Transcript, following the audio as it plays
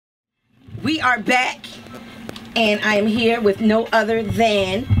We are back, and I am here with no other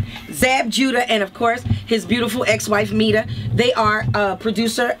than Zab Judah and, of course, his beautiful ex-wife, Mita. They are a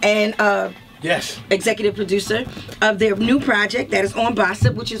producer and executive producer of their new project that is on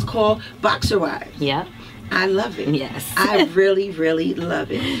Bossip, which is called Boxer Wives. Yeah. I love it. Yes. I really, really love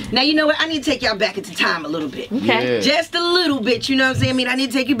it. Now, you know what? I need to take y'all back into time a little bit. Okay. Yeah. Just a little bit, you know what I'm saying? I mean, I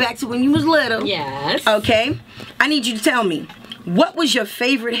need to take you back to when you was little. Yes. Okay? I need you to tell me, what was your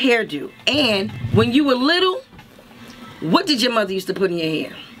favorite hairdo? And when you were little, what did your mother used to put in your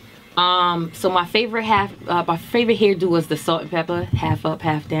hair? So my favorite hairdo was the salt and pepper, half up,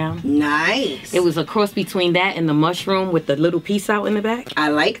 half down. Nice. It was a cross between that and the mushroom with the little piece out in the back. I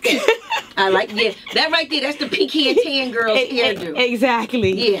like that. I like that right there. That's the pecan tan girl's hairdo.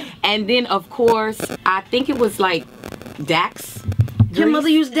 Exactly. Yeah. And then of course, I think it was like Dax. Your mother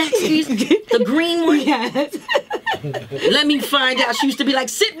used Dax grease? The green one? Yes. Let me find out. She used to be like,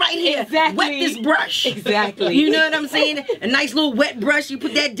 sit right here. Exactly. Wet this brush. Exactly. You know what I'm saying? A nice little wet brush. You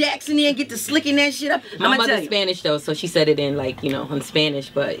put that Dax in there and get to slicking that shit up. My mother's Spanish though, so she said it in like, you know, in Spanish,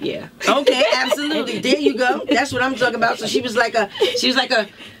 but yeah. Okay, absolutely. There you go. That's what I'm talking about. So she was like a,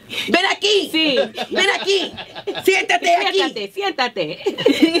 ven aquí. Sí. Ven aquí. Siéntate aquí.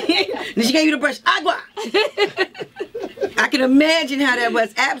 Siéntate. Then she gave you the brush. Agua. I can imagine how that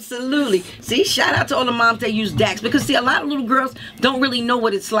was. Absolutely. See, shout out to all the moms that use Dax, because see, a lot of little girls don't really know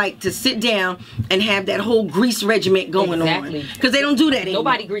what it's like to sit down and have that whole grease regiment going on, because they don't do that anymore.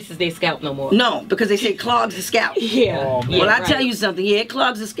 Nobody greases their scalp no more. No, because they say it clogs the scalp. Yeah. Oh, well, I tell you something. Yeah, it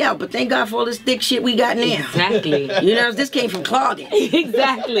clogs the scalp, but thank God for all this thick shit we got now. Exactly. You know, this came from clogging.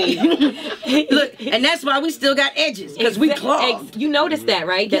 Exactly. Look, and that's why we still got edges, because we clog. You noticed that,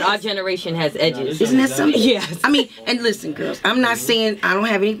 right? That our generation has edges. Isn't that something? Yes. I mean, and listen, girls, I'm not saying I don't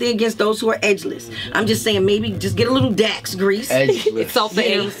have anything against those who are edgeless. I'm just saying maybe just get a little Dax grease. It's sulfur 8.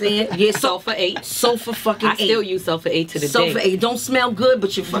 You know what I'm saying? Yeah, sulfur 8. Sulfur fucking 8. I still use sulfur 8 to the day. Sulfur 8. Don't smell good,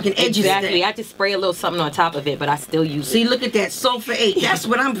 but your fucking edges. Exactly. I just spray a little something on top of it, but I still use it. See, look at that. Sulfur 8. That's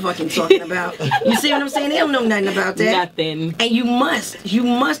what I'm fucking talking about. You see what I'm saying? They don't know nothing about that. Nothing. And you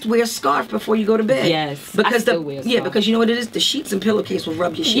must wear a scarf before you go to bed. Yes. Because I still wear a scarf. Yeah, because you know what it is? The sheets and pillowcase will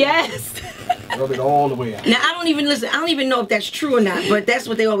rub your shit. Yes. Rub it all the way out. Now, I don't even know if that's true or not, but that's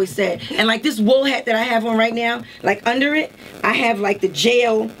what they always said. And like this wool hat that I have on right now, like under it, I have like the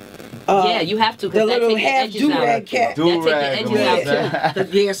jail. Yeah, you have to. The little half do-rag cap. That take the edges out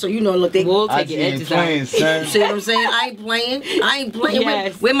too. Yeah, so you know, look, they will take your edges out. Son. See what I'm saying? I ain't playing.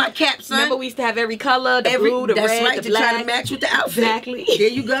 Yes. With my cap, son. Remember we used to have every color, the blue, the that's red, right, the to black. try to match with the outfit. Exactly. There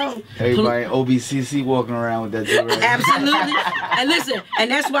you go. Everybody OBCC walking around with that do-rag. Absolutely. And listen,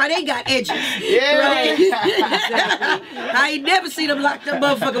 and that's why they got edges. Yeah. Right? Exactly. I ain't never seen them lock that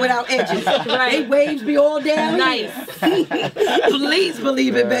motherfucker without edges. Right. They waves be all down. Nice. Please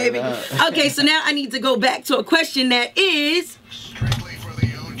believe it, baby. Okay, so now I need to go back to a question that is strictly for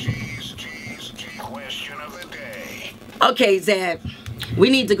the OGs. G question of the day. Okay, Zab, we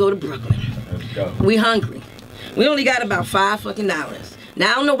need to go to Brooklyn. Let's go. We hungry. We only got about $5 fucking. Now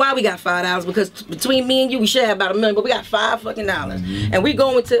I don't know why we got $5, because between me and you we should have about $1 million, but we got $5 fucking. And we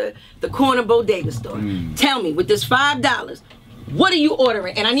going to the corner bodega store. Tell me, with this $5, what are you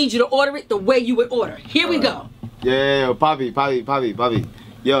ordering? And I need you to order it the way you would order. Here we go. Yeah, Poppy.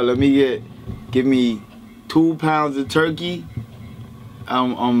 Yo, let me give me 2 pounds of turkey,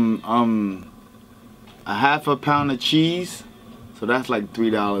 a half a pound of cheese, so that's like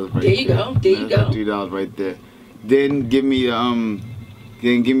 $3 right there. There you go. There you go. Like $3 right there. Then give me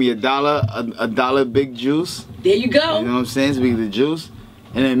a dollar big juice. There you go. You know what I'm saying? So we get the juice,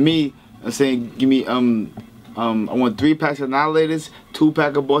 and then I'm saying give me I want 3 packs of annihilators, 2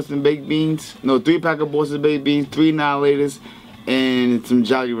 pack of Boston baked beans. No, 3 pack of Boston baked beans, 3 annihilators, and some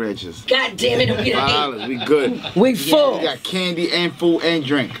Jolly Ranchers. God damn it, we get $5. We good. We full. We got candy and food and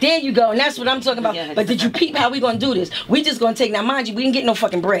drink. There you go, and that's what I'm talking about. Yes. But did you peep how we gonna do this? We just gonna take, now mind you, we didn't get no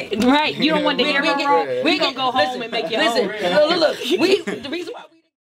fucking bread. Right. You don't want the We camera roll. We gonna go home and make your own. Listen, look, the reason why we